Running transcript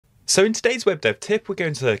So in today's web dev tip, we're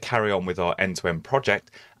going to carry on with our end-to-end project.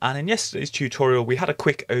 And in yesterday's tutorial, we had a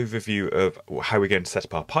quick overview of how we're going to set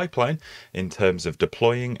up our pipeline in terms of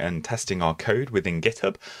deploying and testing our code within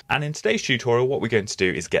GitHub. And in today's tutorial, what we're going to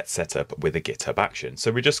do is get set up with a GitHub action.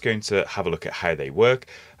 So we're just going to have a look at how they work,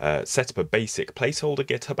 set up a basic placeholder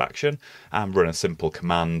GitHub action and run a simple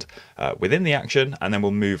command within the action. And then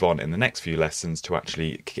we'll move on in the next few lessons to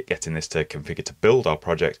actually getting this to configure to build our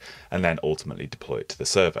project and then ultimately deploy it to the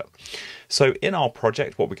server. So in our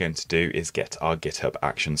project, what we're going to do is get our GitHub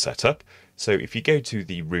action set up. So if you go to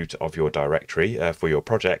the root of your directory for your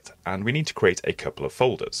project, and we need to create a couple of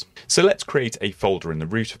folders. So let's create a folder in the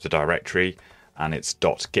root of the directory, and it's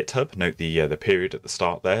 .github. Note the period at the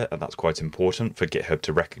start there, and that's quite important for GitHub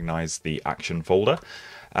to recognize the action folder.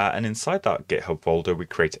 And inside that GitHub folder, we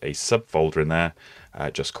create a subfolder in there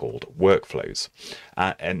just called workflows.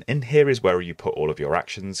 And in here is where you put all of your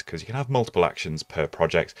actions, because you can have multiple actions per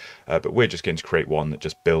project, but we're just going to create one that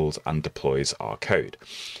just builds and deploys our code.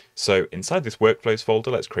 So inside this workflows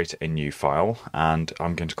folder, let's create a new file, and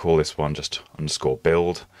I'm going to call this one just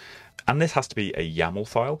 _build. And this has to be a YAML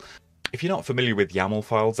file. If you're not familiar with YAML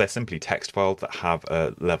files, they're simply text files that have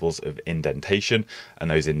levels of indentation,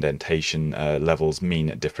 and those indentation levels mean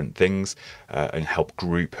different things and help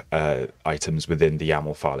group items within the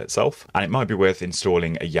YAML file itself. And it might be worth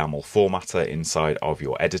installing a YAML formatter inside of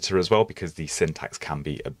your editor as well, because the syntax can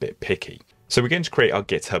be a bit picky. So we're going to create our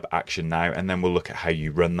GitHub action now, and then we'll look at how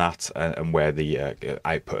you run that and where the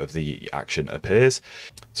output of the action appears.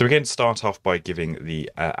 So we're going to start off by giving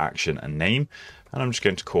the action a name, and I'm just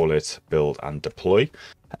going to call it build and deploy.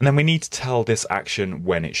 And then we need to tell this action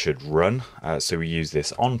when it should run. So we use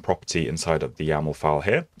this on property inside of the YAML file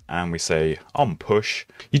here, and we say on push.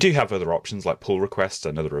 You do have other options like pull requests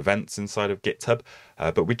and other events inside of GitHub,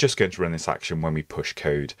 but we're just going to run this action when we push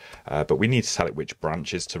code. But we need to tell it which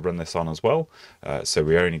branches to run this on as well. So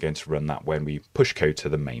we're only going to run that when we push code to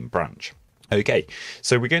the main branch. Okay,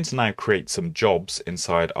 so we're going to now create some jobs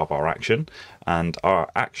inside of our action, and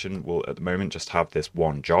our action will at the moment just have this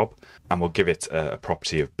one job, and we'll give it a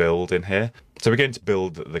property of build in here. So we're going to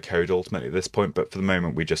build the code ultimately at this point, but for the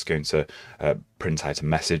moment we're just going to print out a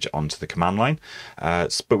message onto the command line.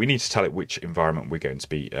 But we need to tell it which environment we're going to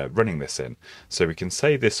be running this in. So we can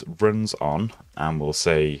say this runs on, and we'll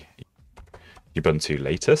say Ubuntu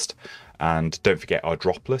latest. And don't forget our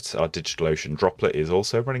droplet, our DigitalOcean droplet is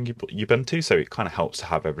also running Ubuntu, so it kind of helps to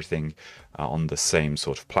have everything on the same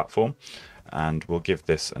sort of platform. And we'll give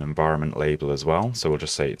this an environment label as well. So we'll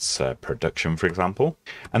just say it's production, for example.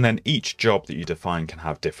 And then each job that you define can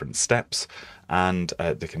have different steps, and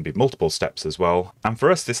there can be multiple steps as well. And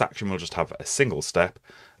for us, this action will just have a single step,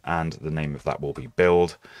 and the name of that will be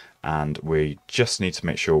build. And we just need to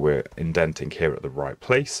make sure we're indenting here at the right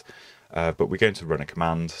place. But we're going to run a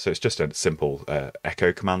command, so it's just a simple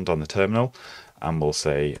echo command on the terminal, and we'll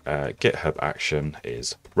say GitHub action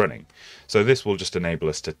is running. So this will just enable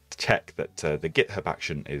us to check that the GitHub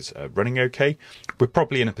action is running okay. We're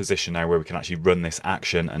probably in a position now where we can actually run this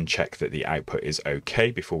action and check that the output is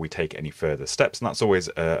okay before we take any further steps, and that's always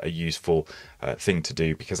a useful thing to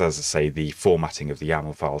do, because as I say, the formatting of the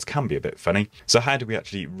YAML files can be a bit funny. So how do we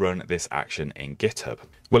actually run this action in GitHub?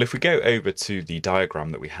 Well, if we go over to the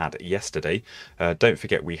diagram that we had yesterday, don't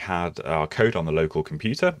forget we had our code on the local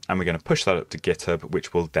computer, and we're going to push that up to GitHub,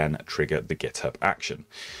 which will then trigger the GitHub action.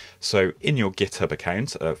 So in your GitHub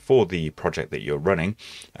account for the project that you're running,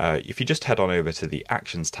 if you just head on over to the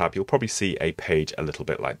Actions tab, you'll probably see a page a little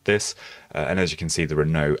bit like this. And as you can see, there are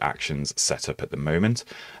no actions set up at the moment.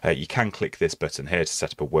 You can click this button here to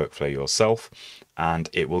set up a workflow yourself, and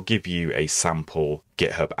it will give you a sample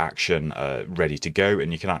GitHub action ready to go.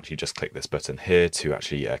 And you can actually just click this button here to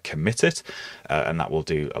actually commit it. And that will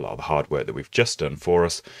do a lot of the hard work that we've just done for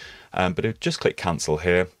us. But just click cancel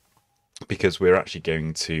here, because we're actually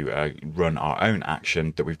going to run our own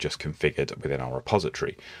action that we've just configured within our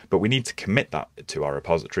repository. But we need to commit that to our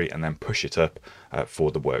repository and then push it up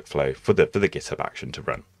for the workflow, for the GitHub action to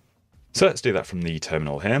run. So let's do that from the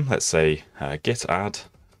terminal here. Let's say git add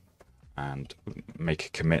and make a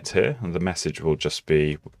commit here. And the message will just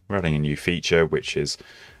be running a new feature, which is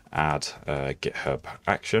add GitHub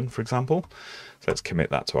action, for example. So let's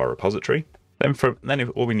commit that to our repository. Then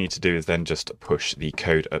all we need to do is then just push the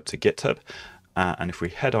code up to GitHub. And if we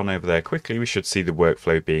head on over there quickly, we should see the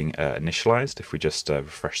workflow being initialized if we just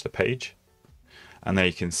refresh the page. And there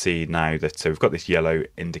you can see now that so we've got this yellow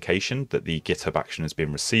indication that the GitHub action has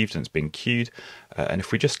been received and it's been queued. And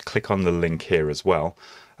if we just click on the link here as well,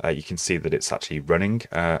 you can see that it's actually running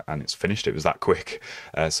and it's finished. It was that quick,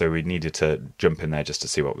 so we needed to jump in there just to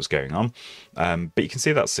see what was going on. But you can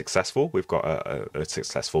see that's successful. We've got a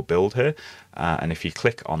successful build here, and if you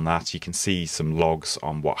click on that, you can see some logs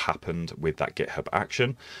on what happened with that GitHub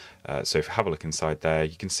action. So if you have a look inside there,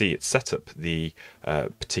 you can see it set up the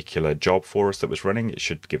particular job for us that was running. It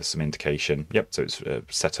should give us some indication. Yep, so it's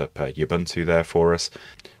set up Ubuntu there for us.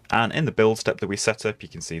 And in the build step that we set up, you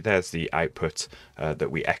can see there's the output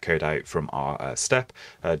that we echoed out from our step,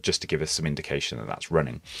 just to give us some indication that that's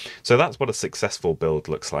running. So that's what a successful build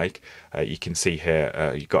looks like. You can see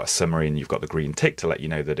here, you've got a summary and you've got the green tick to let you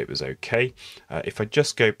know that it was okay. If I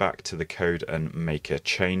just go back to the code and make a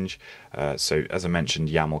change, so as I mentioned,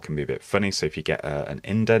 YAML can be a bit funny. So if you get an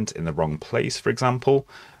indent in the wrong place, for example,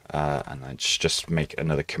 and I just make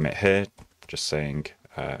another commit here, just saying,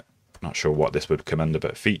 not sure what this would come under,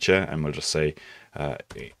 but feature, and we'll just say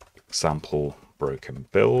example broken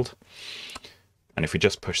build. And if we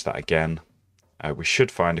just push that again, we should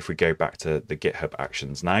find, if we go back to the GitHub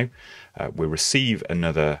actions now, we receive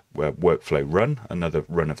another workflow run, another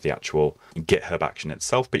run of the actual GitHub action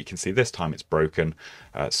itself, but you can see this time it's broken.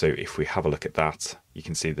 So if we have a look at that, you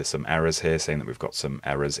can see there's some errors here saying that we've got some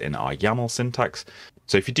errors in our YAML syntax.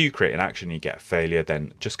 So if you do create an action and you get a failure,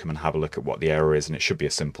 then just come and have a look at what the error is, and it should be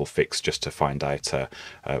a simple fix just to find out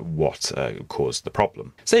what caused the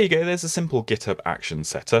problem. So there you go, there's a simple GitHub action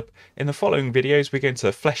setup. In the following videos, we're going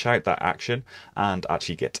to flesh out that action and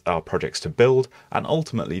actually get our projects to build and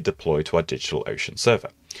ultimately deploy to our DigitalOcean server.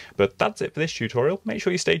 But that's it for this tutorial. Make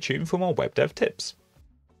sure you stay tuned for more web dev tips.